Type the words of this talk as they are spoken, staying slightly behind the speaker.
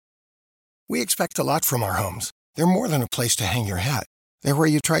We expect a lot from our homes. They're more than a place to hang your hat. They're where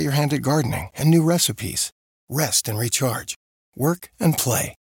you try your hand at gardening and new recipes. Rest and recharge. Work and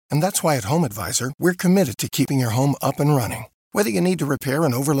play. And that's why at Home Advisor, we're committed to keeping your home up and running. Whether you need to repair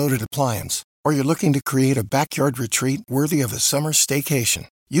an overloaded appliance or you're looking to create a backyard retreat worthy of a summer staycation,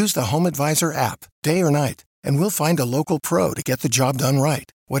 use the Home Advisor app, day or night, and we'll find a local pro to get the job done right.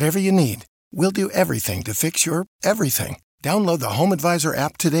 Whatever you need, we'll do everything to fix your everything. Download the Home Advisor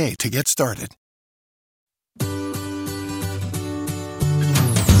app today to get started.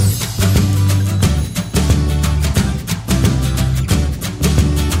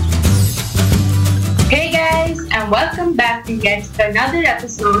 Hey guys, and welcome back to yet another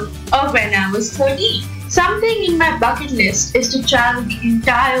episode of When I Was 13. Something in my bucket list is to travel the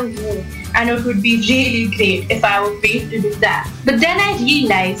entire world, and it would be really great if I were paid to do that. But then I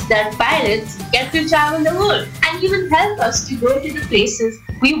realized that pilots get to travel the world and even help us to go to the places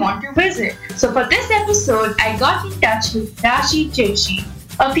we want to visit. So for this episode, I got in touch with Rashi Joshi,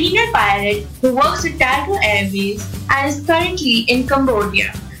 a female pilot who works at Tiger Airways and is currently in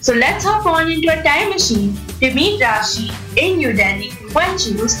Cambodia. So let's hop on into a time machine to meet Rashi in New Delhi when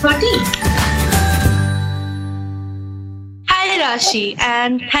she was 13. Hi Rashi,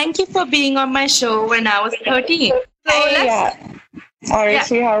 and thank you for being on my show when I was 13.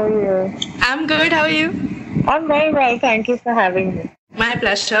 Arishi, how are you? I'm good, how are you? I'm very well, thank you for having me. My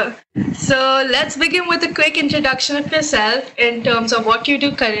pleasure. So let's begin with a quick introduction of yourself in terms of what you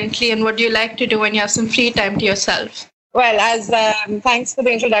do currently and what you like to do when you have some free time to yourself. Well, thanks for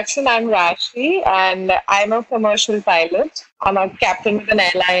the introduction. I'm Rashi, and I'm a commercial pilot. I'm a captain with an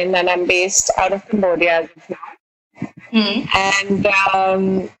airline, and I'm based out of Cambodia as of now. And,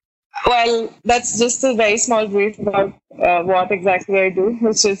 well, that's just a very small brief about what exactly I do,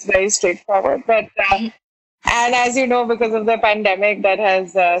 which is very straightforward. But, and as you know, because of the pandemic that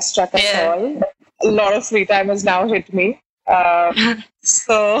has struck us all, a lot of free time has now hit me. And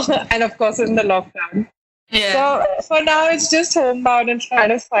of course, in the lockdown. So for now, it's just homebound and trying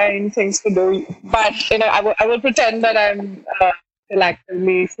to find things to do. But I will pretend that I'm still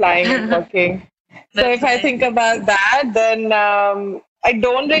actively flying and working. So if I think about that, then I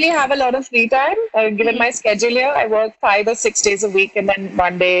don't really have a lot of free time. Given my schedule here, I work 5 or 6 days a week, and then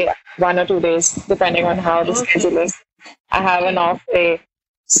one or 2 days, depending on how the schedule is. I have an off day.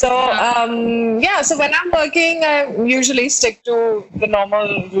 So so when I'm working, I usually stick to the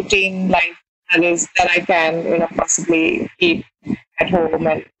normal routine life. That I can, possibly eat at home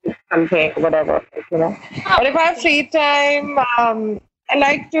and something, whatever, But if I have free time,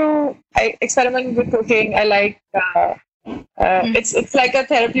 I experiment with cooking. I like, it's like a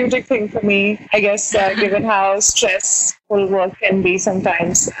therapeutic thing for me, I guess, given how stressful work can be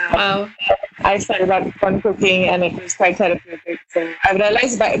sometimes. I started out on cooking and it was quite therapeutic. So I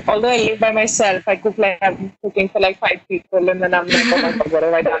realized, although I live by myself, I cook like I'm cooking for like 5 people, and then I'm like, oh my God, what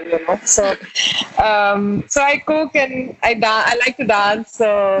have I done? So, so I cook and I like to dance.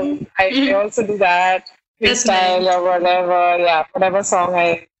 So I also do that, freestyle or whatever. Whatever song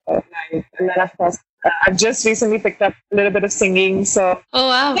I like. And then of course, I've just recently picked up a little bit of singing. So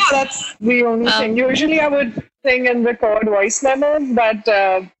that's the only thing. Usually I would sing and record voice memos, but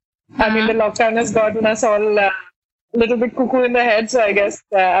the lockdown has gotten us all a little bit cuckoo in the head. So I guess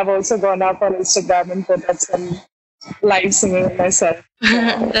I've also gone up on Instagram and put up some live singing myself.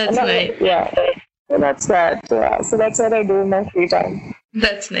 That's nice. So that's that. So that's what I do in my free time.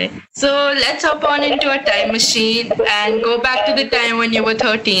 That's nice. So let's hop on into a time machine and go back to the time when you were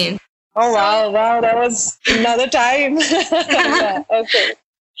 13. Oh, wow. That was another time. Okay.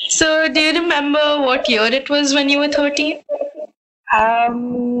 So do you remember what year it was when you were 13?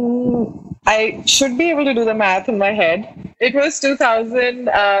 I should be able to do the math in my head. It was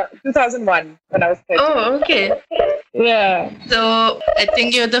 2001 when I was 13. Oh, okay. Yeah. So I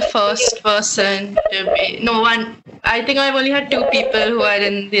think you're the first person to be... I think I've only had 2 people who are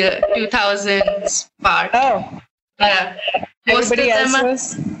in the 2000s part. Oh. Yeah. Most Everybody of them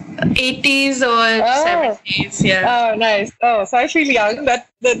else are 80s or 70s. Yeah. Oh, nice. Oh, so I feel young. That's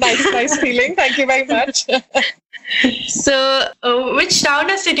the nice feeling. Thank you very much. So, which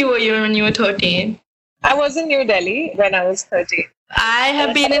town or city were you in when you were 13? I was in New Delhi when I was 13. I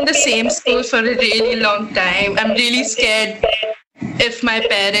have been in the same school for a really long time. I'm really scared if my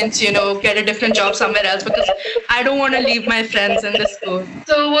parents, get a different job somewhere else because I don't want to leave my friends in the school.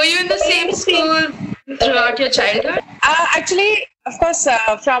 So, were you in the same school throughout your childhood? Actually, of course,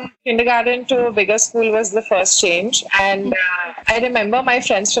 from kindergarten to a bigger school was the first change. And I remember my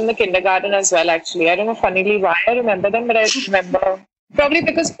friends from the kindergarten as well, actually. I don't know funnily why I remember them, but I remember probably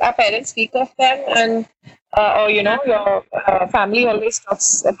because our parents speak of them, and or your family always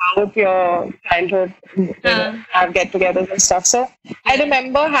talks about your childhood, have get-togethers and stuff. So I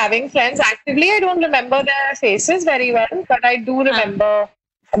remember having friends actively. I don't remember their faces very well, but I do remember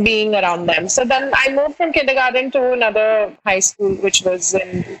being around them. So then I moved from kindergarten to another high school, which was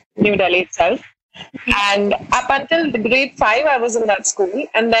in New Delhi itself. And up until grade 5, I was in that school.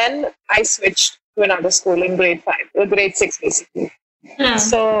 And then I switched to another school in grade 5, grade 6, basically.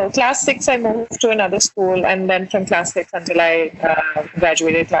 So class 6, I moved to another school. And then from class 6 until I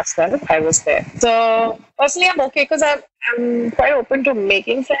graduated class 12, I was there. So personally, I'm okay because I'm quite open to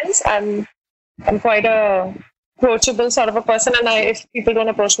making friends. I'm quite a approachable sort of a person, and if people don't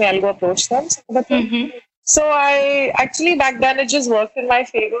approach me, I'll go approach them. So I actually, back then, it just worked in my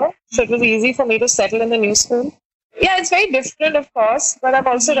favor. So it was easy for me to settle in the new school. Yeah, it's very different, of course, but I've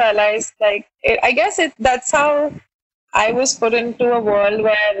also realized, that's how I was put into a world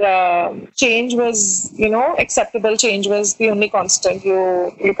where change was, acceptable. Change was the only constant.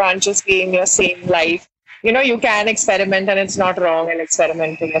 You can't just be in your same life. You can experiment, and it's not wrong in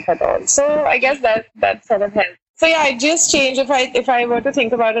experimenting at all. So I guess that sort of helped. So yeah, I just changed. If I were to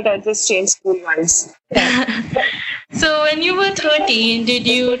think about it, I'd just change school once. Yeah. So when you were 13, did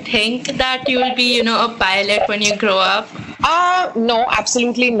you think that you will be, a pilot when you grow up? No,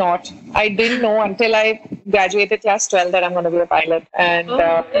 absolutely not. I didn't know until I graduated class 12 that I'm going to be a pilot. And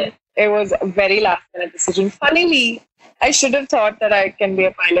it was a very last minute decision. Funnily, I should have thought that I can be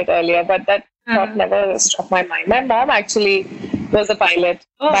a pilot earlier, but that thought never struck my mind. My mom actually was a pilot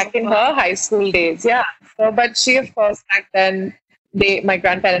back in her high school days. Yeah. So, but she, of course, back then, my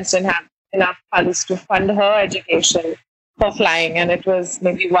grandparents didn't have enough funds to fund her education for flying. And it was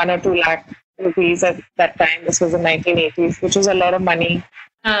maybe 1 or 2 lakh rupees at that time. This was in 1980s, which was a lot of money.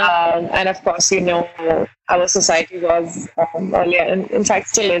 And of course, our society was earlier, and in fact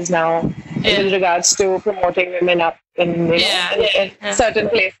still is now, with regards to promoting women up in certain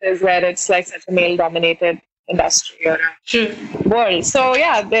places where it's like such a male-dominated industry or world. So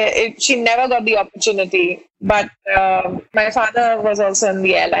she never got the opportunity. But my father was also in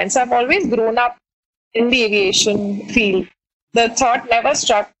the airline. So I've always grown up in the aviation field. The thought never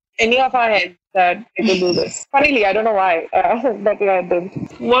struck any of our heads that we could do this. Funnily, I don't know why, but I did.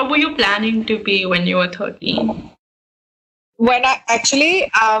 What were you planning to be when you were 13? When I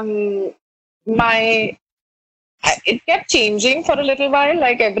actually, it kept changing for a little while,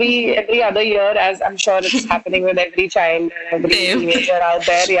 like every other year, as I'm sure it's happening with every child and every teenager out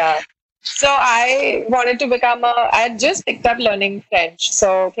there. Yeah. So I wanted to I had just picked up learning French.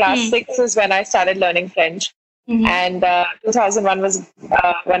 So class 6 is when I started learning French. And 2001 was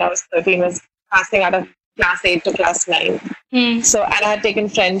when I was 13, was passing out of class 8 to class 9. So, and I had taken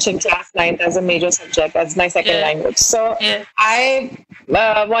French in class 9 as a major subject, as my second language. So I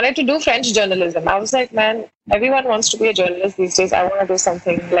wanted to do French journalism. I was like, man, everyone wants to be a journalist these days. I want to do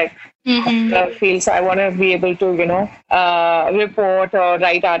something like field. So I want to be able to, report or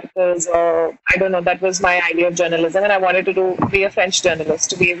write articles, or I don't know. That was my idea of journalism. And I wanted to be a French journalist,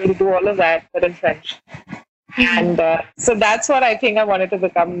 to be able to do all of that, but in French. And so that's what I think I wanted to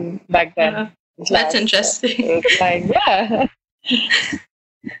become back then. That's interesting.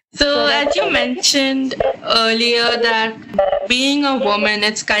 So as you mentioned earlier that being a woman,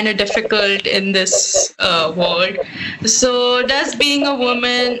 it's kind of difficult in this world. So does being a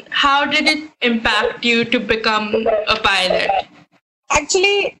woman, how did it impact you to become a pilot?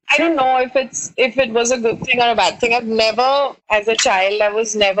 Actually, I don't know if it was a good thing or a bad thing. I've never, as a child, I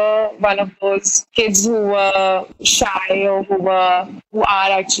was never one of those kids who were shy or who are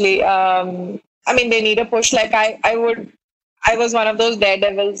actually, they need a push. Like I was one of those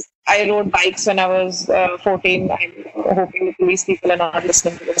daredevils. I rode bikes when I was 14. I'm hoping the police people are not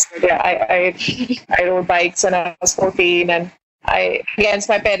listening to this. But I rode bikes when I was 14, and against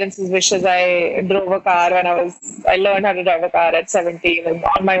my parents' wishes, I drove a car when I learned how to drive a car at 17, and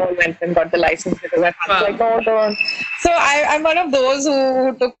on my own went and got the license because my father was like, no, don't. So I'm one of those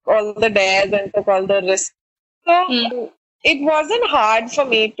who took all the dares and took all the risks. So it wasn't hard for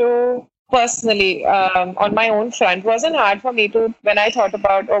me to, personally, on my own front, wasn't hard for me to, when I thought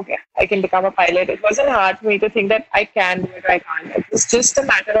about, okay, I can become a pilot, it wasn't hard for me to think that I can do it or I can't. It was just a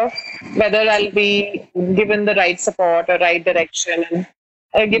matter of whether I'll be given the right support or right direction.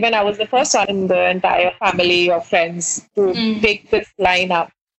 And given I was the first one in the entire family of friends to take this line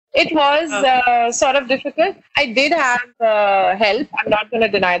up, it was sort of difficult. I did have help. I'm not going to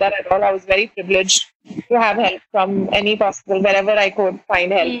deny that at all. I was very privileged to have help from any possible, wherever I could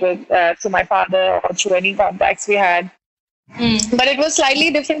find help with, through my father or through any contacts we had. But it was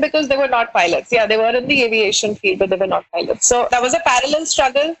slightly different because they were not pilots. Yeah, they were in the aviation field, but they were not pilots. So that was a parallel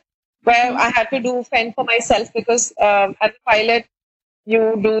struggle where I had to fend for myself because as a pilot,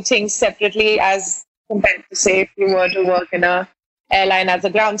 you do things separately as compared to, say, if you were to work in a airline as a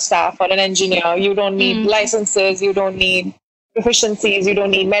ground staff or an engineer. You don't need licenses, you don't need proficiencies, you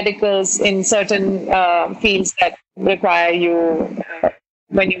don't need medicals in certain fields that require you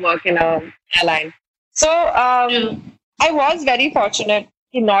when you work in an airline. So I was very fortunate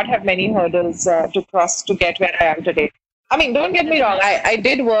to not have many hurdles to cross to get where I am today. I mean, don't get me wrong, I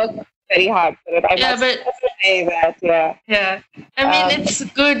did work very hard for it. I must say that, Yeah. I mean, it's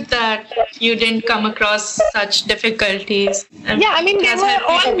good that you didn't come across such difficulties. They were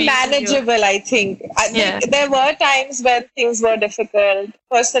all manageable, I think. There were times when things were difficult.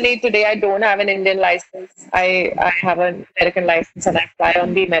 Personally, today I don't have an Indian license. I have an American license and I fly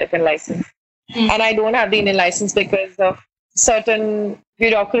on the American license. And I don't have the Indian license because of certain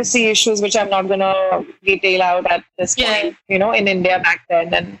bureaucracy issues, which I'm not going to detail out at this point, in India back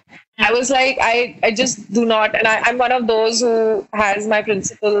then. And I was like, I just do not. And I'm one of those who has my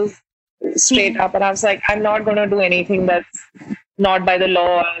principles straight up. And I was like, I'm not going to do anything that's not by the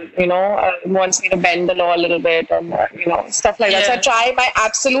law, wants me to bend the law a little bit and, stuff like that. So I try my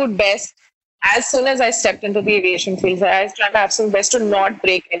absolute best. As soon as I stepped into the aviation field, I try my absolute best to not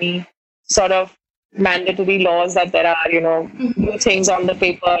break any sort of mandatory laws that there are, do things on the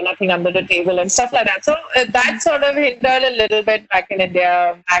paper, nothing under the table and stuff like that. So that sort of hindered a little bit back in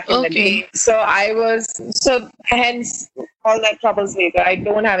India, in the day. So hence all that troubles later. I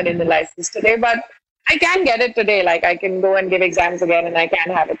don't have an Indian license today, but I can get it today. Like I can go and give exams again and I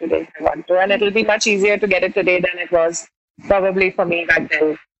can have it today if I want to. And it'll be much easier to get it today than it was probably for me back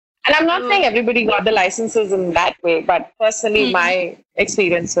then. And I'm not saying everybody got the licenses in that way, but personally, my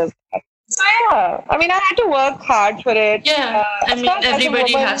experience was that. So I mean, I had to work hard for it. Yeah,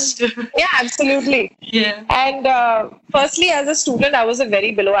 everybody has to. Yeah, absolutely. Yeah. And firstly, as a student, I was a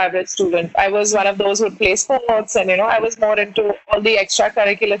very below average student. I was one of those who would play sports and, I was more into all the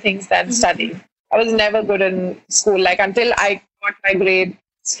extracurricular things than studying. I was never good in school. Like until I got my grades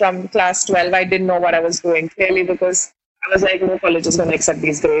from class 12, I didn't know what I was doing clearly because I was like, no college is going to accept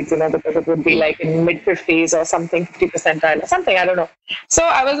these grades, because it would be like in mid-50s or something, 50 percentile or something, I don't know. So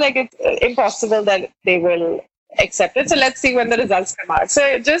I was like, it's impossible that they will accept it. So let's see when the results come out.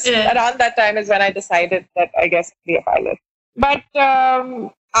 So just around that time is when I decided that I guess I'd be a pilot. But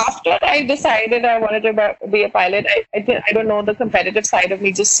after I decided I wanted to be a pilot, I don't know, the competitive side of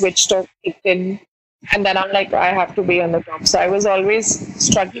me just switched or kicked in. And then I'm like, I have to be on the top. So I was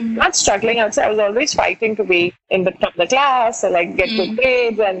always not struggling, I would say I was always fighting to be in the top of the class or like get good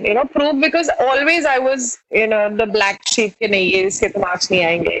grades and, prove, because always I was, the black sheep, iske marks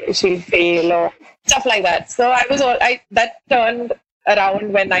nahi aayenge, she'll fail or stuff like that. So that turned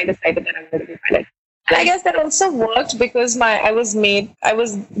around when I decided that I'm going to be a pilot. And I guess that also worked because I was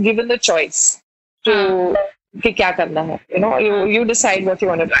given the choice to कि क्या करना है, you decide what you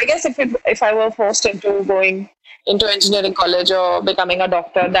want to do. I guess if I were forced into going into engineering college or becoming a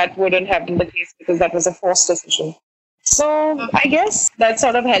doctor, that wouldn't have been the case because that was a forced decision. So I guess that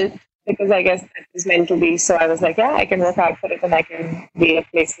sort of helped because I guess that was meant to be. So I was like, I can work hard for it and I can be at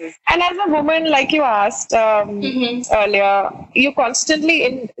places. And as a woman, like you asked earlier, you constantly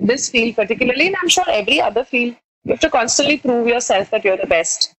in this field particularly, and I'm sure every other field, you have to constantly prove yourself that you're the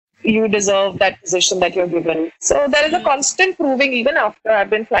best. You deserve that position that you're given. So there is a constant proving, even after I've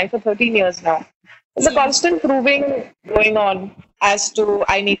been flying for 13 years now. There's a constant proving going on as to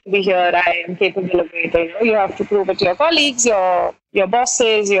I need to be here, I am capable of it. You have to prove it to your colleagues, your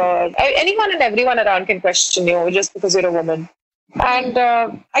bosses, anyone and everyone around can question you just because you're a woman. And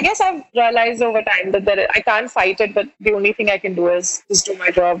I guess I've realized over time that I can't fight it, but the only thing I can do is just do my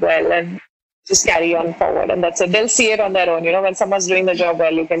job well and just carry on forward, and that's it. They'll see it on their own. When someone's doing the job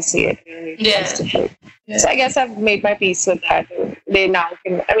well, you can see it. Yeah. So I guess I've made my peace with that. They now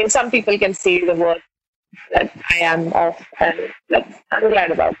can. I mean, some people can see the work that I am of, and I'm glad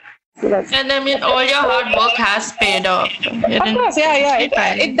about that. So and I mean, all your hard work has paid off. Of course, yeah.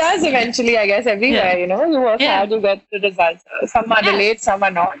 It does eventually. I guess everywhere. You work hard, you get the results. Some are delayed, some are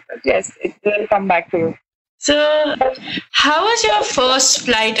not. But yes, it will come back to you. So, how was your first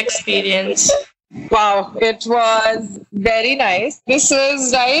flight experience? Wow, it was very nice. This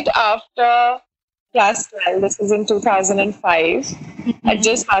was right after class 12. This was in 2005. I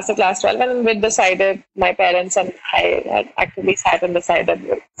just passed the class 12 and we decided, my parents and I had actively sat and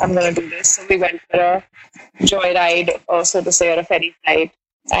decided I'm going to do this. So we went for a joyride, or so to say, or a ferry flight.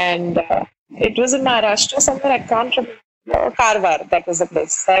 And it was in Maharashtra somewhere, I can't remember. Karwar, that was the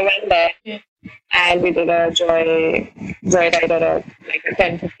place. So I went there. and we did a joyride or like a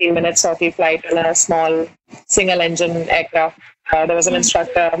 10-15 minute sortie flight on a small single engine aircraft. There was an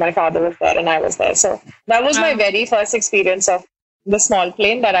instructor, my father was there, and I was there. So that was my very first experience of the small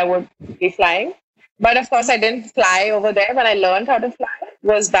plane that I would be flying. But of course, I didn't fly over there. When I learned how to fly,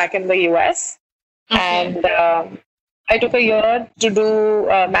 was back in the US. And I took a year to do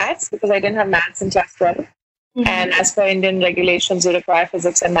maths because I didn't have maths in class 12. And as per Indian regulations, you require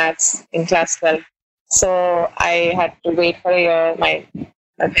physics and maths in class 12. So I had to wait for a year. My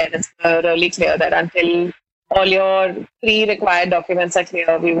parents were really clear that until all your pre-required documents are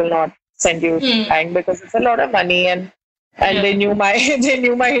clear, we will not send you flying because it's a lot of money, and they knew my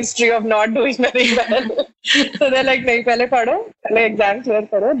history of not doing very well. So they're like, "Nahi, pehle padho, pehle exam clear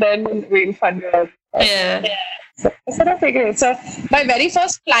karo, then we'll fund you out." So I said, okay, great. So my very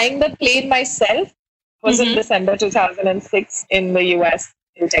first flying the plane myself was in December 2006 in the US,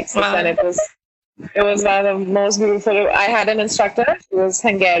 in Texas, and it was one of the most beautiful. I had an instructor. She was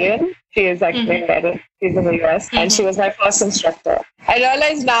Hungarian. She is actually Hungarian. She's in the US, and she was my first instructor. I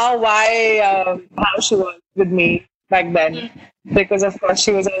realize now how she was with me back then, because of course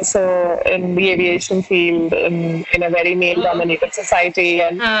she was also in the aviation field in a very male-dominated society,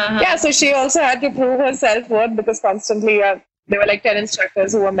 and so she also had to prove her self-worth because constantly there were like 10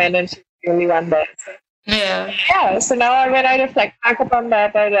 instructors who were men, and she was the only one there. So. So now when I reflect back upon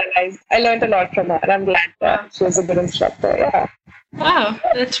that, I realized I learned a lot from her, and I'm glad that she was a good instructor. Wow,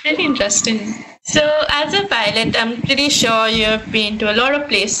 that's really interesting. So as a pilot, I'm pretty sure you've been to a lot of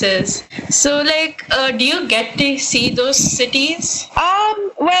places. So do you get to see those cities?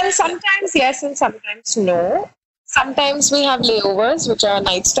 Well, sometimes yes and sometimes no. Sometimes we have layovers, which are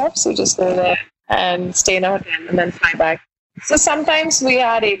night stops. We just go there and stay in a hotel and then fly back. So sometimes we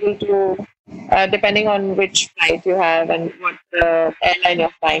are able to, depending on which flight you have and what the airline you're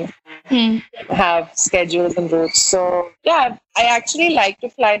flying for, have schedules and routes. So I actually like to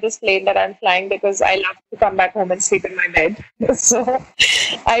fly this plane that I'm flying because I love to come back home and sleep in my bed. So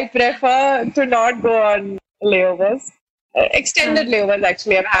I prefer to not go on layovers. Extended layovers,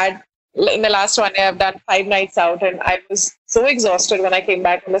 actually. I've had, in the last 1 year, I've done 5 nights out, and I was so exhausted when I came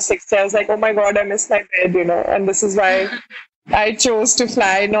back on the 6th day. I was like, oh my God, I missed my bed, and this is why I chose to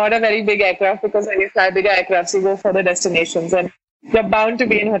fly not a very big aircraft, because when you fly bigger aircrafts, you go for the destinations and you're bound to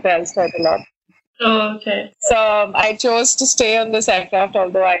be in hotels quite a lot. Oh, okay. So I chose to stay on this aircraft,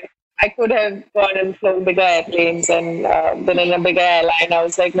 although I could have gone and flown bigger airplanes and been in a bigger airline. I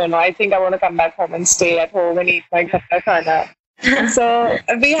was like, no, I think I want to come baghar home and stay at home and eat my ghar ka khana. So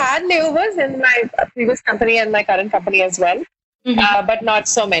we had layovers in my previous company and my current company as well, but not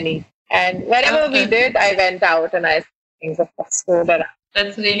so many. And wherever we did, I went out and I things, of course, go around.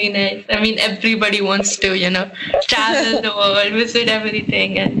 That's really nice. I mean, everybody wants to, travel the world, visit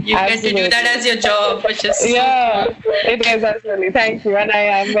everything, and you get to do that as your job, which is it is absolutely. Thank you, and I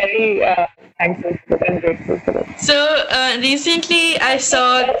am very thankful and grateful for it. So recently, I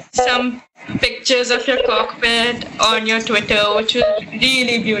saw some pictures of your cockpit on your Twitter, which was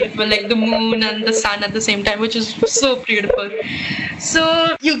really beautiful, like the moon and the sun at the same time, which is so beautiful.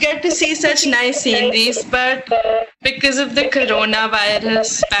 So you get to see such nice sceneries, but because of the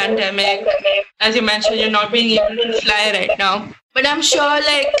coronavirus pandemic, as you mentioned, you're not being able to fly right now. But I'm sure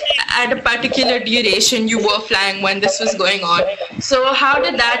at a particular duration you were flying when this was going on. So how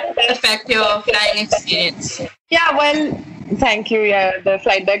did that affect your flying experience? Yeah, well, thank you. Yeah, the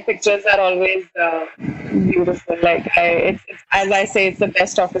flight deck pictures are always beautiful. It's, as I say, it's the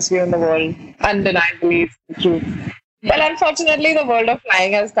best office view in the world. Undeniably, it's the truth. Well, unfortunately, the world of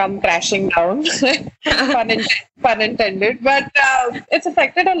flying has come crashing down, pun intended. But it's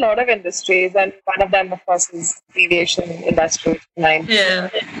affected a lot of industries, and one of them, of course, is the aviation industry. Yeah.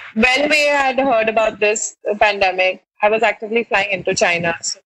 When we had heard about this pandemic, I was actively flying into China,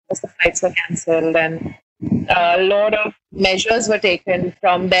 so the flights were cancelled, and a lot of measures were taken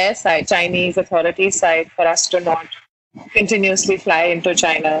from their side, Chinese authorities' side, for us to not continuously fly into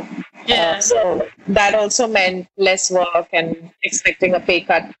China. Yeah. So that also meant less work and expecting a pay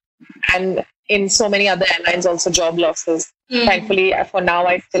cut. And in so many other airlines, also job losses. Thankfully, for now,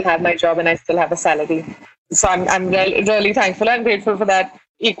 I still have my job and I still have a salary. So I'm really thankful and grateful for that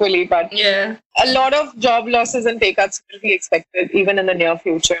equally. But a lot of job losses and pay cuts will be expected even in the near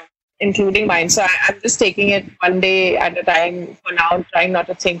future, including mine. So I'm just taking it one day at a time for now, trying not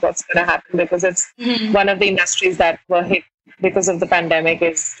to think what's going to happen, because it's one of the industries that were hit because of the pandemic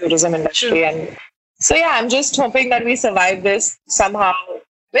is tourism industry. And so, I'm just hoping that we survive this somehow.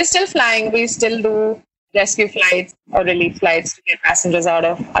 We're still flying. We still do rescue flights or relief flights to get passengers out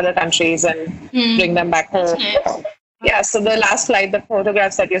of other countries and bring them back home. Yeah, so the last flight, the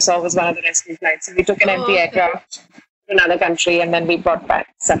photographs that you saw was one of the rescue flights. So we took an empty aircraft to another country and then we brought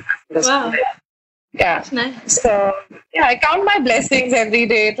back some passengers. Wow. Yeah. That's nice. So, yeah, I count my blessings every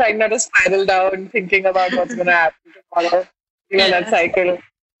day, trying not to spiral down, thinking about what's going to happen tomorrow, that cycle.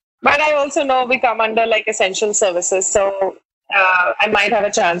 But I also know we come under like essential services. So I might have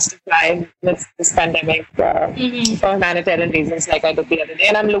a chance to fly with this pandemic for humanitarian reasons like I did the other day.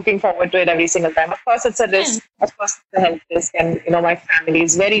 And I'm looking forward to it every single time. Of course, it's a risk. Of course, it's a health risk. And, my family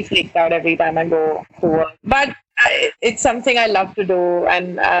is very freaked out every time I go to work. But it's something I love to do.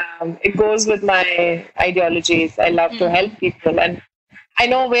 And it goes with my ideologies. I love to help people. And I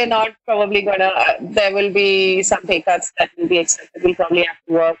know we're not probably going to, there will be some pay cuts that will be accepted. We'll probably have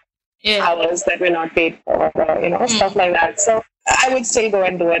to work hours that we're not paid for, stuff like that. So I would still go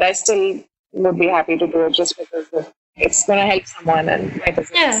and do it. I still would be happy to do it just because it's going to help someone and my business.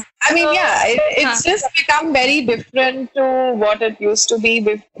 Yeah. I mean, it's just become very different to what it used to be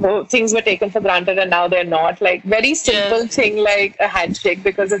before. Things were taken for granted and now they're not. Like very simple thing like a handshake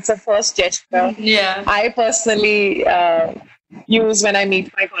because it's a first gesture. Yeah. I personally use when I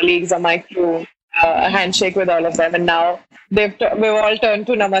meet my colleagues or my crew. A handshake with all of them, and now we've all turned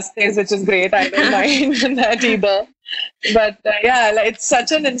to namastes, which is great. I don't mind that either. But it's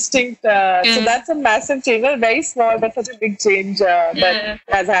such an instinct. So that's a massive change. Not very small, but such a big change that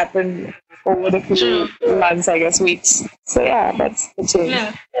has happened over the few months, I guess, weeks. So that's the change.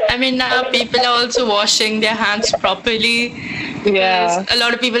 Yeah. I mean, now people are also washing their hands properly. Yeah. A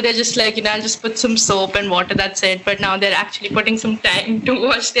lot of people, they're just like, I'll just put some soap and water, that's it. But now they're actually putting some time to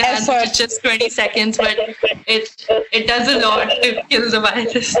wash their hands, which is just 20 seconds. But it does a lot to kill the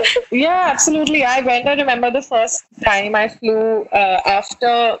virus. Yeah, absolutely. I remember the first time I flew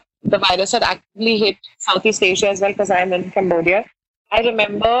after the virus had actually hit Southeast Asia as well, because I'm in Cambodia. I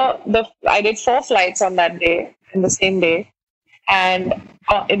remember I did 4 flights on that day, in the same day. And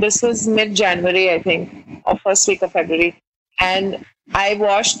this was mid-January, I think, or first week of February. And I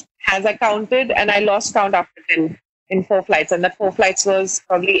washed hands. I counted and I lost count after 10 in 4 flights. And that 4 flights was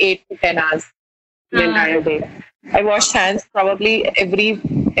probably 8 to 10 hours the entire day. I washed hands probably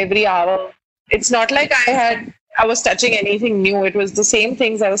every hour. It's not like I was touching anything new. It was the same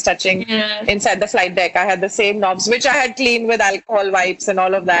things I was touching inside the flight deck. I had the same knobs, which I had cleaned with alcohol wipes and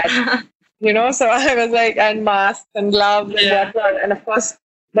all of that. So I was like, and masks and gloves and whatnot. And of course,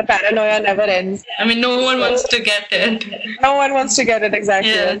 the paranoia never ends. I mean, no one wants to get it. No one wants to get it,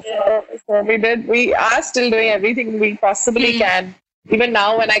 exactly. Yeah. So we are still doing everything we possibly can. Even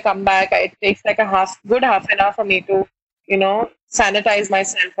now when I come back, it takes like a good half an hour for me to, sanitize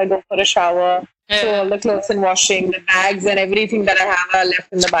myself. I go for a shower. So all the clothes and washing, the bags and everything that I have are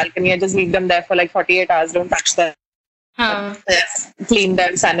left in the balcony. I just leave them there for like 48 hours. Don't touch them. Clean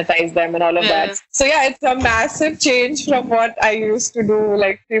them, sanitize them and all of that. So it's a massive change from what I used to do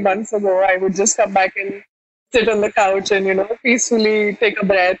like 3 months ago. I would just come back and sit on the couch and, peacefully take a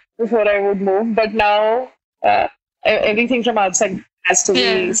breath before I would move. But now everything from outside has to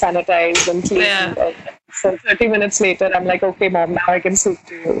be sanitized and cleaned. So 30 minutes later, I'm like, okay, Mom, now I can speak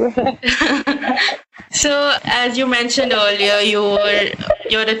to you. So, as you mentioned earlier, you're a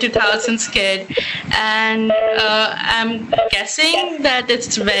 2000s kid, and I'm guessing that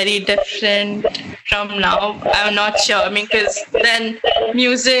it's very different from now. I'm not sure. I mean, because then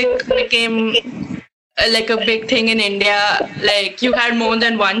music became like a big thing in India. Like you had more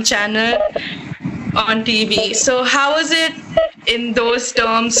than one channel on TV. So how was it in those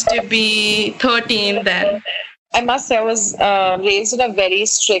terms to be 13 then? I must say I was raised in a very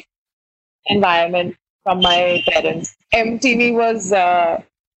strict environment from my parents. MTV was,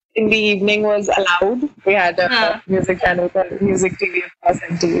 in the evening was allowed. We had a music channel called Music TV, of course,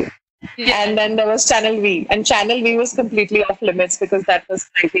 MTV. Yeah. And then there was Channel V. And Channel V was completely off limits because that was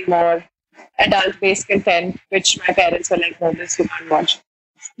slightly more adult-based content, which my parents were like, no, this you can't watch.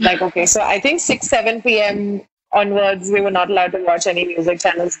 Like, okay, so I think 6, 7 p.m. onwards, we were not allowed to watch any music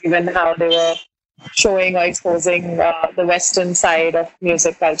channels given how they were showing or exposing the Western side of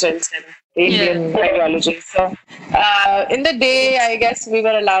music culture instead of the Indian ideology. So in the day, I guess we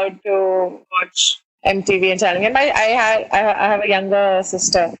were allowed to watch MTV and Channel. And I have a younger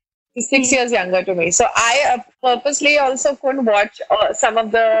sister. She's 6 years younger to me. So I purposely also couldn't watch some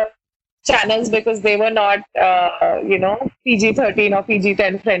of the channels because they were not, PG-13 or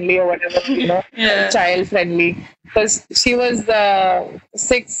PG-10 friendly or whatever, child friendly. Because she was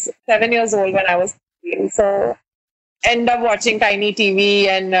 6, 7 years old when I was 15. So end up watching Tiny TV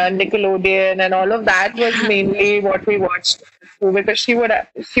and Nickelodeon and all of that was mainly what we watched because she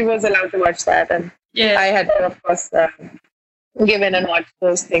was allowed to watch that and I had to, of course, give in and watch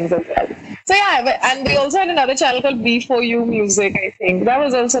those things as well. So and we also had another channel called B4U Music, I think. That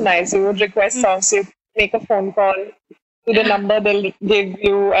was also nice. You would request songs, you make a phone call to the number they'll give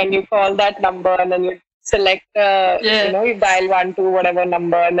you, and you call that number, and then you select, you dial 1, 2, whatever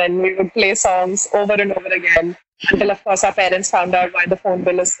number, and then we would play songs over and over again until, of course, our parents found out why the phone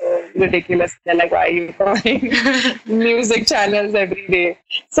bill is so ridiculous. They're like, why are you calling music channels every day?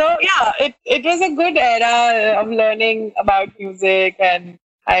 So, it was a good era of learning about music, and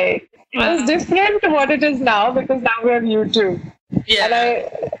it was different to what it is now, because now we have YouTube. Yeah.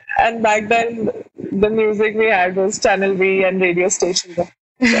 And back then, the music we had was Channel V and radio stations. So,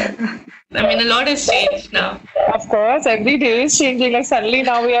 I mean, a lot has changed now. Of course, every day is changing. Like suddenly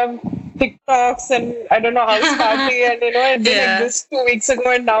now we have TikToks and I don't know, house party, and it didn't exist 2 weeks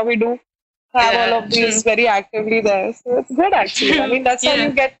ago, and now we do have all of these very actively there. So it's good actually. I mean, that's how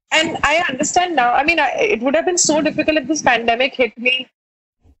you get. And I understand now. I mean, it would have been so difficult if this pandemic hit me,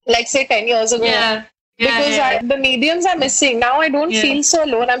 like say 10 years ago. Because the mediums are missing. Now I don't feel so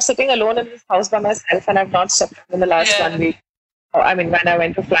alone. I'm sitting alone in this house by myself, and I've not stepped out in the last 1 week. I mean, when I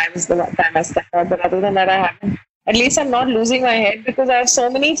went to fly was the time I stepped out, but other than that, I haven't. At least I'm not losing my head, because I have so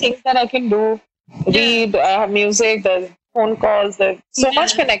many things that I can do. Read, I have music, there's phone calls, there's so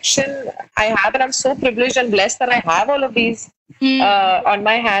much connection I have, and I'm so privileged and blessed that I have all of these on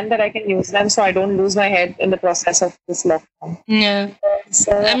my hand, that I can use them, so I don't lose my head in the process of this lockdown. Yeah.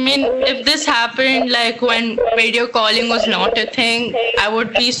 So, I mean, if this happened like when video calling was not a thing, I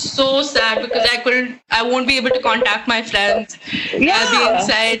would be so sad, because I won't be able to contact my friends. I'll be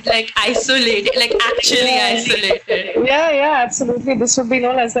inside, like isolated, like actually isolated. Yeah, absolutely. This would be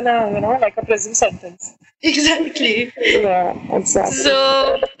no less than like a prison sentence. Exactly. Yeah, exactly.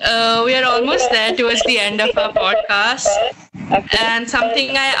 So we are almost there towards the end of our podcast. Okay. And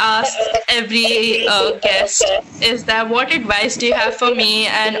something I ask every guest is that what advice do you have for me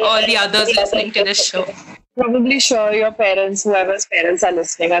and all the others listening to this show? Probably sure your parents, whoever's parents are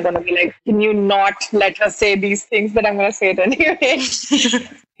listening, are going to be like, can you not let us say these things? But I'm going to say it anyway.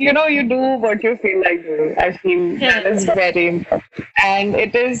 You do what you feel like doing. I feel that is very important. And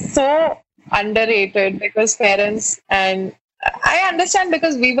it is so underrated, because parents, and I understand,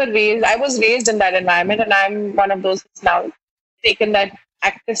 because I was raised in that environment, and I'm one of those who's now taken that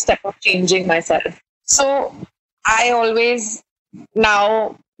active step of changing myself. So I always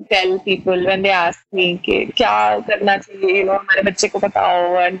now tell people when they ask me, kya karna chahiye, hamare bacche ko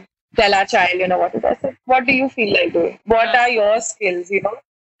batao, and tell our child, what it is. What do you feel like doing? What are your skills,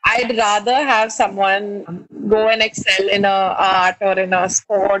 I'd rather have someone go and excel in a art or in a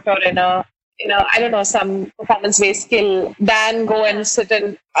sport or in a I don't know, some performance-based skill, than go and sit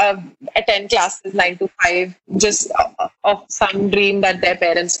and attend classes 9 to 5 just of some dream that their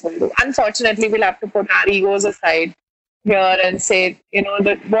parents will do. Unfortunately, we'll have to put our egos aside here and say,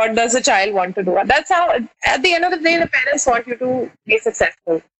 that what does a child want to do? That's how, at the end of the day, the parents want you to be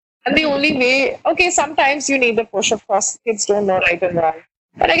successful. And the only way, sometimes you need the push. Of course, kids don't know right and wrong.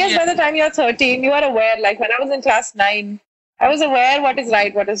 But I guess by the time you're 13, you are aware. Like when I was in class 9, I was aware what is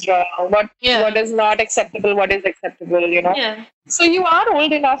right, what is wrong, what is not acceptable, what is acceptable, Yeah. So you are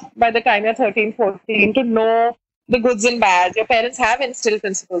old enough by the time you're 13, 14 to know the goods and bads. Your parents have instilled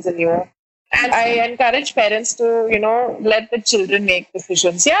principles in you. And I encourage parents to, let the children make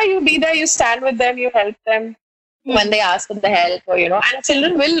decisions. Yeah, you be there, you stand with them, you help them when they ask for the help, or, and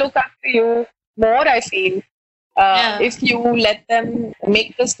children will look up to you more, I feel, if you let them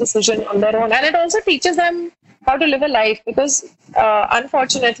make this decision on their own. And it also teaches them how to live a life, because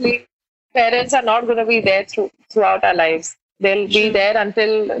unfortunately, parents are not going to be there throughout our lives. They'll be there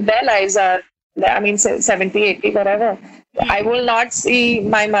until their lives are, 70, 80, whatever. I will not see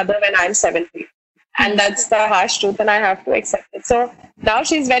my mother when I'm 70. And that's the harsh truth, and I have to accept it. So now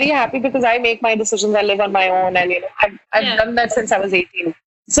she's very happy because I make my decisions, I live on my own, and I've done that since I was 18.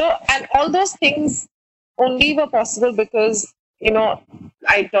 So, and all those things only were possible because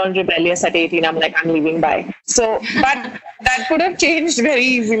I turned rebellious at 18. I'm like, I'm leaving, bye. So, but that could have changed very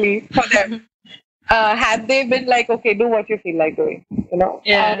easily for them. Had they been like, okay, do what you feel like doing,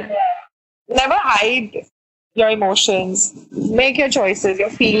 And, never hide your emotions. Make your choices, your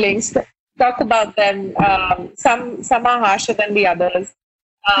feelings. Talk about them. Some are harsher than the others.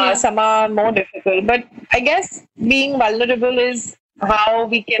 Some are more difficult. But I guess being vulnerable is how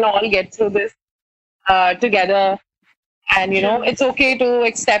we can all get through this together. And, it's okay to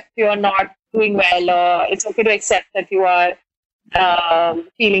accept you're not doing well, or it's okay to accept that you are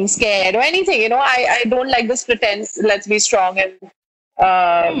feeling scared or anything. I don't like this pretense, let's be strong and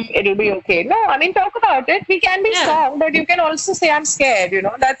it'll be okay. No, I mean, talk about it. We can be strong, but you can also say, I'm scared,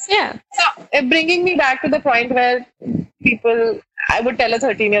 That's so bringing me back to the point where I would tell a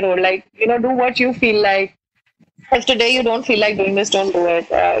 13-year-old, like, do what you feel like. If today you don't feel like doing this, don't do it.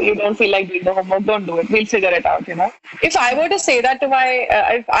 You don't feel like doing the homework, don't do it. We'll figure it out, If I were to say that to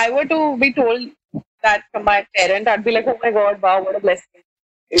if I were to be told that from my parent, I'd be like, oh my God, wow, what a blessing.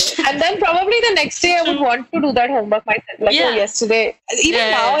 And then probably the next day I would want to do that homework myself. Like, yesterday.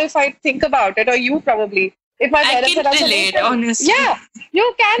 Even now, if I think about it, or you probably, if my parents I can relate, honestly. Yeah,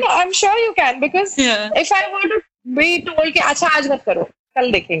 you can. I'm sure you can. Because if I were to be told, acha, aaj mat karo,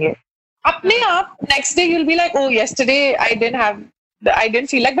 kal dekhenge. Next day you'll be like, oh, yesterday I didn't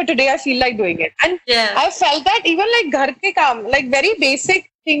feel like, but today I feel like doing it. And I felt that even like ghar ke kaam, like very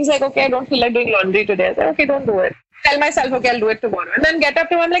basic things like, okay, I don't feel like doing laundry today. I say, okay, don't do it. Tell myself, okay, I'll do it tomorrow. And then get up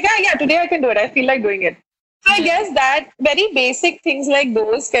tomorrow, I'm like, today I can do it. I feel like doing it. So I guess that very basic things like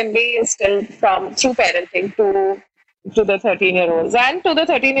those can be instilled through parenting to the 13-year-olds. And to the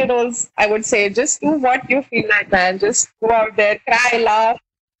 13-year-olds, I would say, just do what you feel like, man. Just go out there, cry, laugh.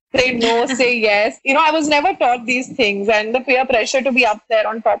 Say no, say yes. I was never taught these things, and the peer pressure to be up there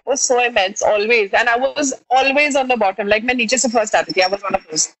on top was so immense always. And I was always on the bottom. Like, my niche se first aati thi. I was one of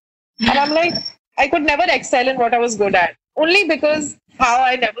those. And I'm like, I could never excel in what I was good at. Only because how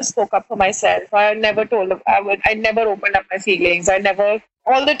I never spoke up for myself. I never I never opened up my feelings.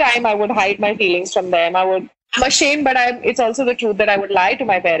 All the time I would hide my feelings from them. I'm ashamed, but it's also the truth that I would lie to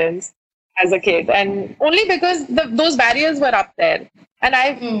my parents as a kid. And only because those barriers were up there.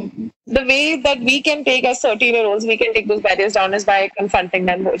 And the way that we can take as 13-year-olds, we can take those barriers down is by confronting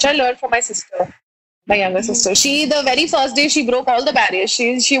them, which I learned from my sister, my younger sister. She, the very first day, she broke all the barriers.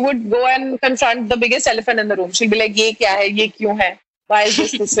 She would go and confront the biggest elephant in the room. She'd be like, ye kya hai? Ye kyun hai? Why is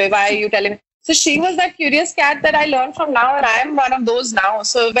this way? Why are you telling me? So she was that curious cat that I learned from now, and I am one of those now.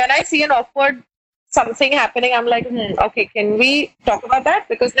 So when I see an awkward something happening, I'm like, okay, can we talk about that?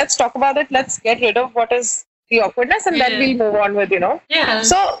 Because let's talk about it. Let's get rid of what is the awkwardness, and then we'll move on with, Yeah.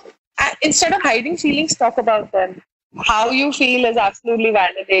 So instead of hiding feelings, talk about them. How you feel is absolutely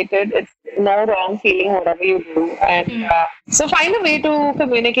validated. It's no wrong feeling, whatever you do. And so find a way to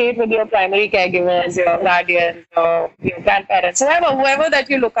communicate with your primary caregivers, your guardians, or your grandparents, whoever that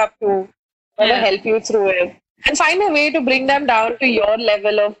you look up to, whoever help you through it. And find a way to bring them down to your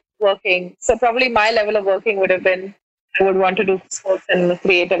level of working. So probably my level of working would have been, I would want to do sports and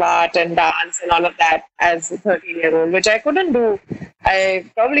creative art and dance and all of that as a 13-year-old, which I couldn't do. I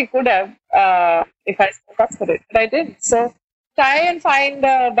probably could have if I spoke up for it, but I didn't. So try and find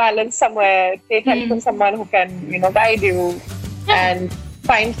a balance somewhere. Take help from someone who can, guide you and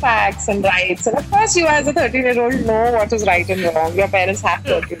find facts and rights. And of course, you as a 13-year-old know what is right and wrong. Your parents have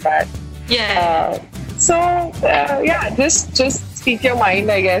taught you that. Yeah. Just speak your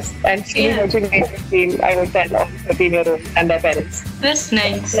mind, I guess, and feel what you need to feel. I would tell all 13-year-olds and their parents. That's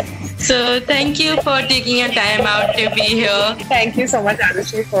nice. So thank you for taking your time out to be here. Thank you so much,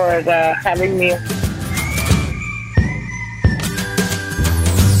 Arushi, for having me.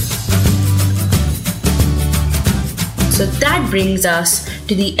 So that brings us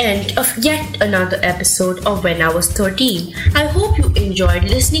to the end of yet another episode of When I Was 13. I hope you enjoyed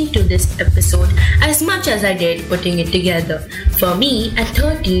listening to this episode as much as I did putting it together. For me, at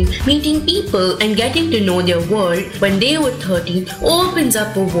 13, meeting people and getting to know their world when they were 13 opens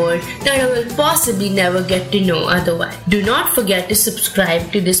up a world that I will possibly never get to know otherwise. Do not forget to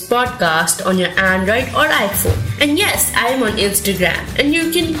subscribe to this podcast on your Android or iPhone. And yes, I am on Instagram, and you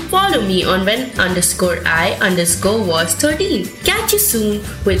can follow me on when_I_was13. Catch you soon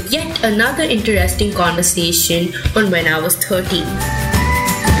with yet another interesting conversation on When I Was 13.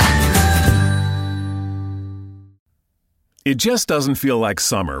 It just doesn't feel like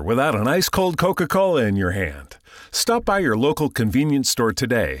summer without an ice-cold Coca-Cola in your hand. Stop by your local convenience store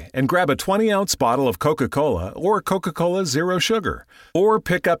today and grab a 20-ounce bottle of Coca-Cola or Coca-Cola Zero Sugar. Or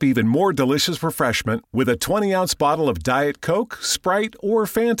pick up even more delicious refreshment with a 20-ounce bottle of Diet Coke, Sprite, or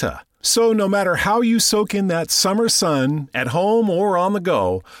Fanta. So no matter how you soak in that summer sun, at home or on the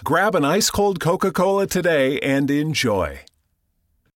go, grab an ice-cold Coca-Cola today and enjoy.